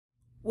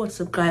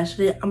What's up guys,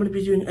 today I'm going to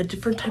be doing a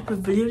different type of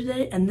video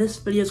today, and this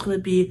video is going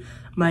to be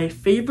my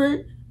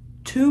favorite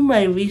to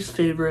my least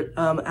favorite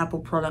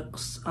Apple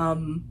products,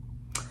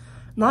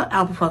 not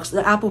Apple products,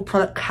 the Apple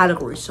product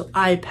category, so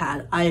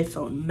iPad,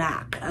 iPhone,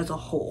 Mac as a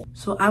whole.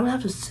 So I'm going to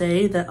have to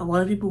say that a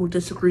lot of people will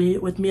disagree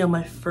with me on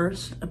my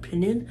first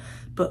opinion,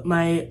 but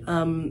my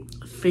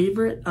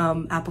favorite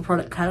Apple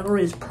product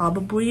category is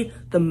probably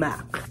the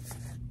Mac.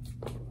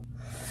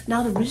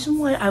 Now, the reason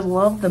why I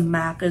love the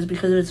Mac is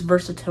because of its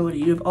versatility.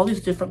 You have all these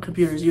different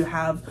computers. You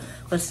have,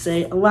 let's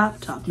say, a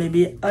laptop,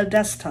 maybe a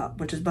desktop,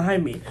 which is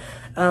behind me,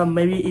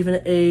 maybe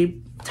even a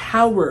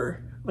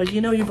tower. Like,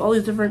 you have all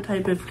these different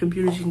type of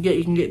computers you can get.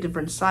 You can get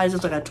different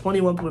sizes, like a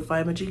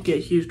 21.5 inch, you can get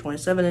a huge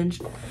 27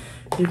 inch,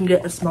 you can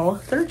get a small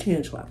 13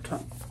 inch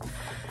laptop.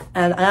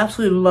 And I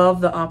absolutely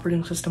love the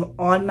operating system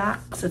on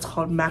Macs. It's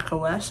called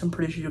macOS. I'm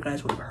pretty sure you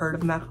guys would have heard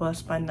of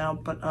macOS by now,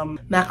 but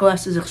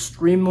macOS is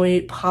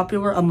extremely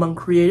popular among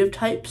creative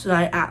types, and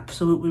I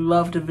absolutely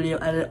love to video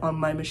edit on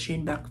my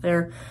machine back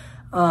there.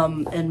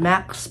 And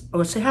Macs, I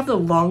would say, have the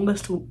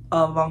longest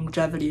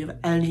longevity of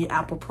any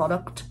Apple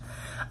product.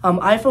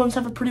 iPhones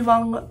have a pretty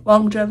long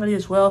longevity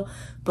as well,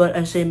 but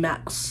I say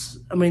Macs,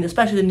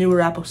 especially the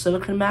newer Apple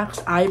Silicon Macs.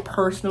 I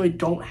personally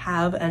don't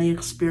have any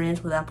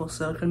experience with Apple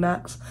Silicon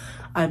Macs.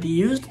 I've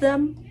used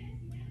them,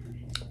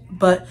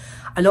 but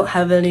I don't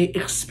have any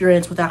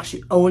experience with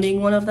actually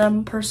owning one of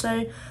them per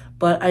se.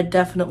 But I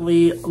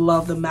definitely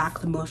love the Mac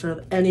the most out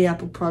of any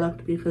Apple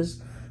product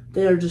because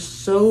they are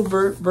just so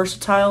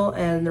versatile,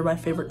 and they're my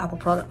favorite Apple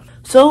product.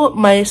 So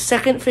my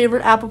second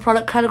favorite Apple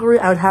product category,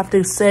 I would have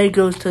to say,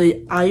 goes to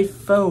the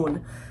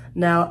iPhone.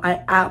 Now,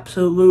 I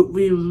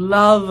absolutely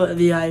love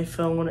the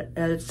iPhone,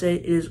 and I'd say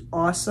it is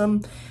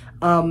awesome.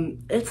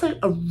 It's like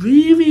a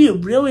really,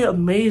 really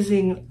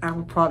amazing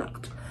Apple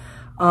product.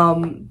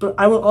 But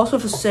I would also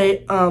have to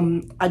say,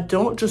 I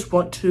don't just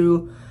want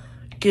to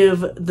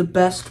give the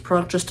best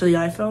product just to the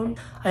iPhone.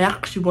 I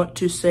actually want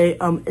to say,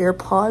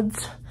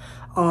 AirPods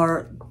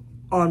are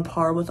on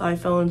par with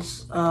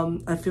iPhones.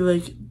 I feel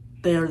like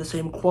they are the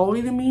same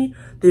quality to me.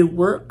 They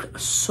work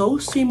so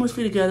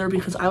seamlessly together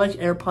because I like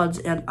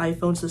AirPods and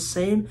iPhones the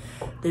same.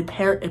 They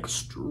pair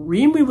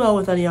extremely well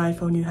with any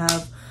iPhone you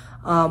have.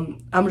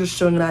 I'm just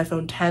showing an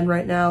iPhone 10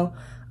 right now.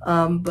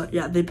 But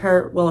yeah, they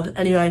pair well with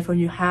any iPhone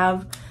you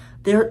have.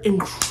 They're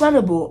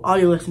incredible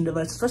audio listening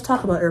devices. Let's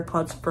talk about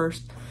AirPods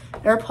first.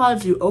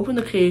 AirPods, you open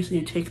the case and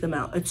you take them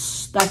out.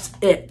 That's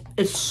it.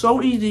 It's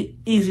so easy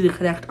to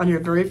connect on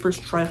your very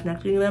first try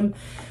connecting them.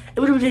 It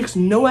literally takes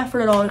no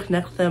effort at all to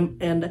connect them,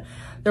 and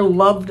they're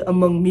loved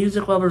among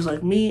music lovers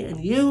like me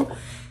and you.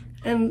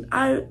 And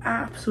I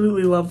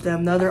absolutely love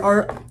them. Now, there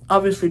are,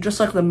 obviously, just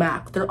like the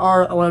Mac, there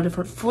are a lot of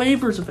different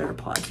flavors of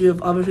AirPods. You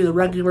have, obviously, the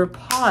regular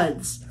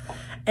pods.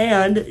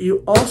 And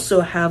you also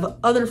have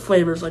other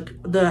flavors, like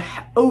the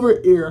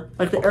over-ear,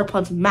 like the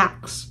AirPods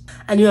Max.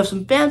 And you have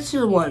some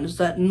fancier ones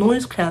that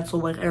noise cancel,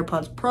 like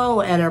AirPods Pro,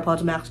 and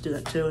AirPods Max do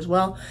that too as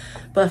well.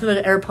 But I feel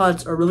like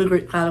AirPods are a really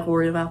great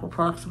category of Apple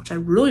products, which I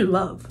really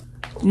love.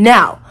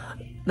 Now,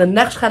 the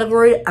next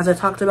category, as I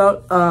talked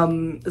about, is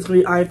going to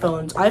be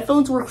iPhones.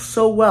 iPhones work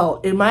so well.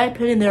 In my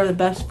opinion, they are the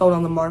best phone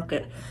on the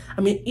market.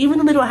 Even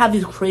though they don't have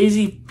these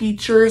crazy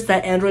features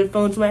that Android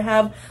phones might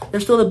have, they're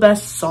still the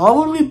best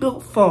solidly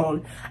built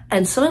phone.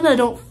 And something that I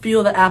don't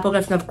feel that Apple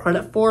gets enough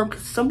credit for,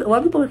 because a lot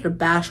of people like to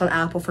bash on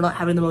Apple for not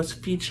having the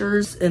most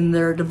features in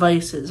their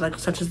devices, like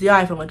such as the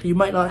iPhone. Like, you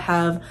might not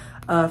have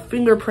a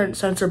fingerprint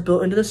sensor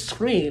built into the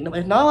screen.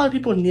 Like, not a lot of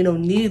people,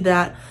 need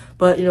that,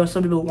 but,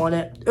 some people want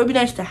it. It would be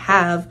nice to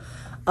have.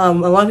 A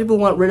lot of people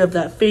want rid of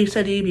that Face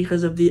ID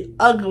because of the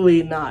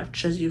ugly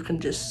notch, as you can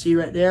just see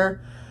right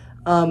there.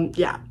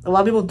 Yeah, a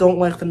lot of people don't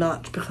like the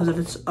notch because of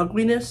its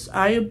ugliness.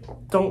 I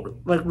don't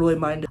really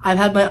mind it. I've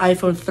had my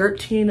iPhone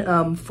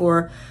 13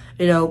 for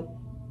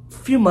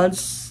few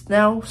months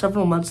now,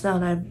 several months now,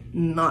 and I've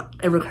not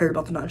ever cared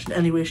about the notch in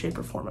any way, shape,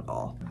 or form at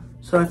all.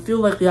 So I feel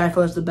like the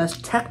iPhone is the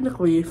best,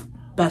 technically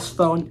best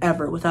phone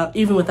ever,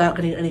 even without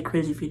getting any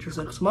crazy features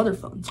like some other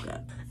phones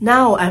get.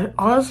 Now, I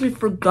honestly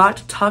forgot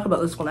to talk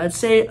about this one. I'd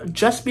say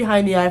just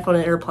behind the iPhone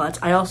and AirPods,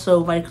 I also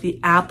like the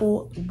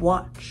Apple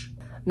Watch.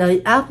 Now,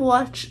 the Apple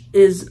Watch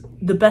is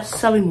the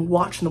best-selling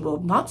watch in the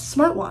world, not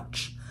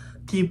smartwatch.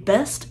 The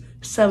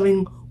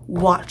best-selling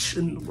watch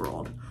in the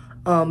world.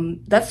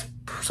 That's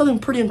something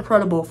pretty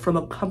incredible from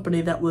a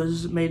company that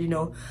was made,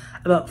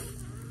 about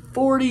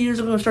 40 years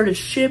ago and started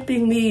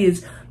shipping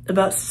these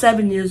about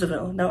 7 years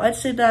ago. Now, I'd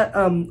say that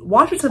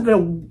watches have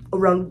been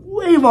around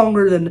way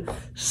longer than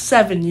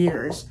 7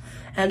 years.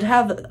 And to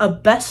have a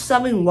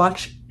best-selling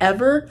watch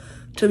ever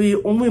to be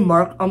only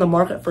on the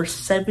market for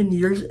 7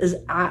 years is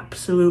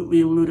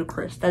absolutely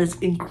ludicrous. That is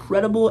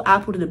incredible.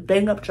 Apple did a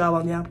bang-up job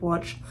on the Apple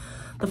Watch.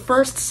 The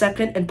first,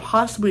 second, and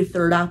possibly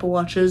third Apple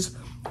Watches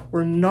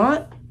were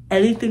not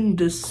anything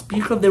to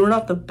speak of. They were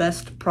not the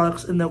best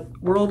products in the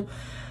world,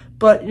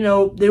 but,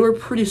 they were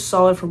pretty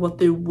solid for what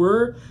they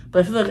were.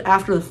 But I feel like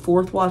after the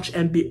fourth watch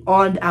and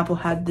beyond, Apple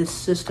had this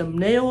system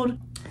nailed.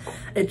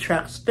 It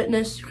tracks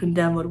fitness. You can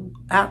download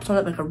apps on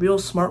it like a real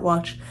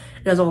smartwatch.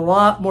 It has a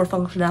lot more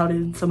functionality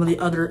than some of the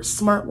other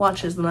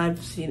smartwatches that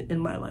I've seen in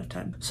my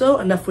lifetime. So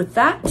enough with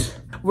that.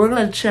 We're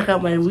gonna check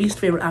out my least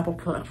favorite Apple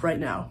product right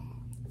now.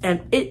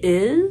 And it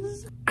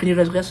is, can you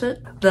guys guess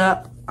it?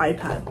 The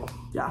iPad.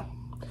 Yeah.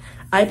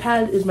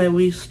 iPad is my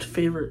least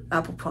favorite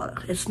Apple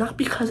product. It's not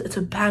because it's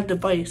a bad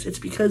device. It's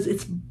because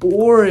it's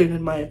boring,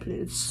 in my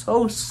opinion. It's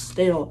so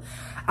stale.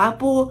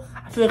 Apple,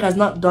 I feel like, has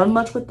not done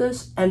much with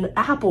this. And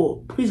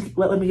Apple, please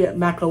let me get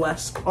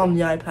macOS on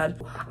the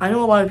iPad. I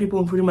know a lot of people,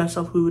 including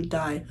myself, who would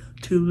die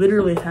to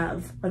literally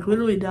have,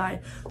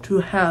 to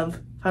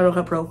have Final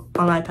Cut Pro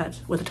on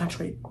iPads with a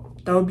touchscreen.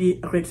 That would be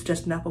a great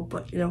suggestion, Apple,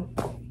 but, you know,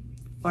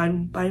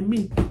 fine by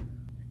me.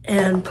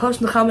 And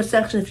post in the comment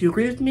section if you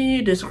agree with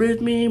me, disagree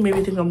with me,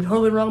 maybe think I'm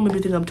totally wrong, maybe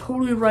think I'm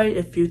totally right.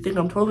 If you think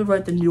I'm totally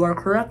right, then you are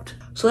correct.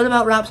 So that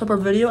about wraps up our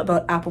video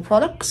about Apple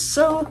products.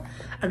 So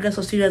I guess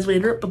I'll see you guys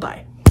later.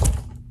 Bye-bye.